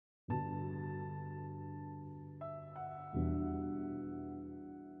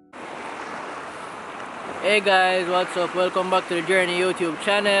Hey guys, what's up? Welcome back to the Journey YouTube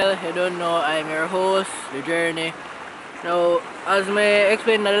channel. You don't know, I'm your host, The Journey. Now, as I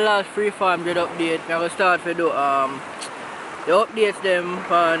explained in the last Freeform Dread update, I'm going to start to do the updates them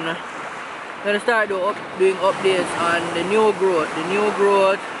on. I'm going to start doing updates on the new growth.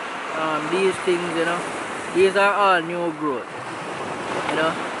 These things, you know, these are all new growth, you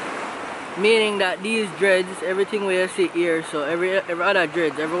know. Meaning that these dreads, everything we see here, so every other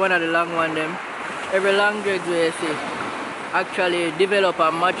dreads, every one of the long one them, every long dreads we see actually develop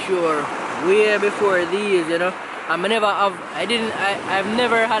and mature way before these, you know. I've never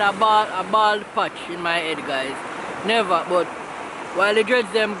had a bald patch in my head, guys. Never. But while the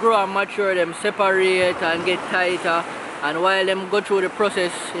dreads them grow and mature, them separate and get tighter, and while them go through the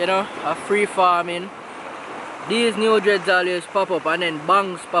process, you know, of free farming, these new dreads always pop up and then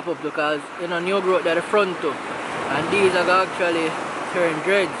bangs pop up because, you know, new growth at the front too. And these are actually turn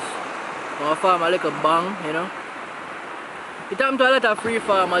dreads. I farm a little bang, you know. It happened to a lot of free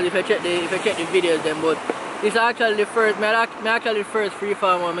farmers if you check the videos them, but this is actually the first the first free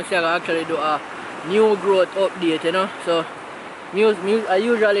farmer I say I actually do a new growth update, you know. So I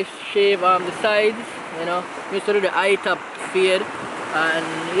usually shave the sides, you know. I used to do the eye top fade, and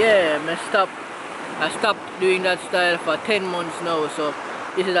yeah, I stopped doing that style for 10 months now. So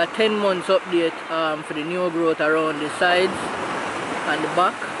this is a 10 months update for the new growth around the sides and the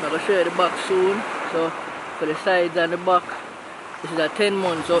back. I'm going to show you the back soon. So for the sides and the back, this is a 10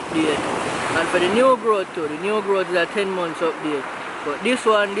 months update. And for the new growth too, the new growth is a 10 months update. But this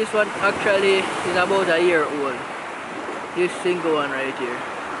one actually is about a year old. This single one right here.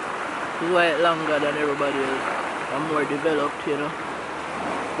 This is why it's longer than everybody else and more developed, you know.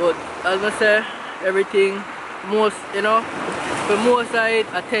 But as I say, everything, most, you know, for most of it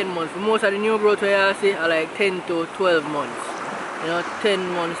are 10 months. For most of the new growth we I see are like 10 to 12 months. You know, 10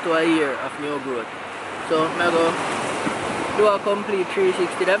 months to a year of new growth. So I'm going to do a complete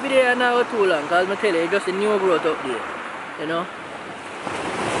 360. That video is not too long because I tell you, it's just a new growth update. You know.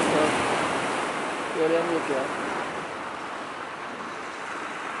 So them look here.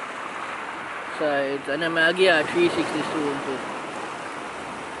 Sides, and then I'll give you a 360 soon too.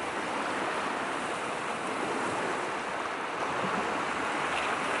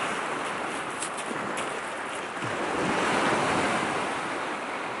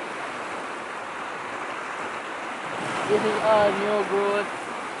 This is all new growth.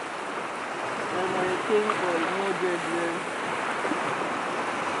 I don't know the thing for the new dreads here.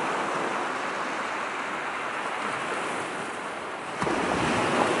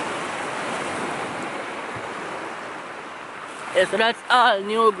 Yeah, so that's all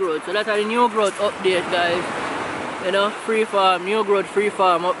new growth. So that's the new growth update, guys. You know, Freeform, new growth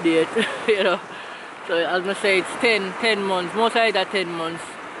Freeform update. You know. So as I say, it's 10 months. Most of it are 10 months.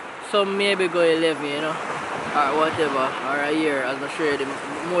 Some maybe go 11, you know. Or whatever, or a year, as I show you the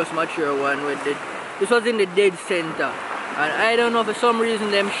most mature one with this was in the dead center, and I don't know for some reason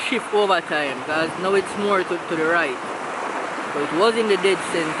them shift over time because now it's more to the right, but it was in the dead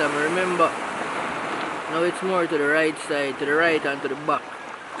center, remember. Now it's more to the right side, to the right and to the back.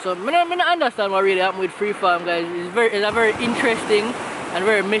 So I don't understand what really happened with Freeform, guys. It's a very interesting and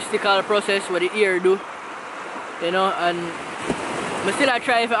very mystical process what the ear do, you know. And I still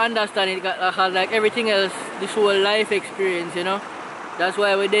try to understand it because like everything else, this whole life experience, you know. That's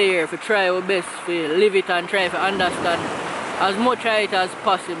why we're there, to try our best to live it and try to understand as much of it as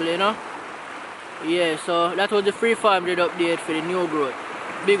possible, you know. Yeah, so that was the Freeform Dread update for the new growth.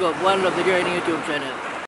 Big up, one love, the Journey YouTube channel.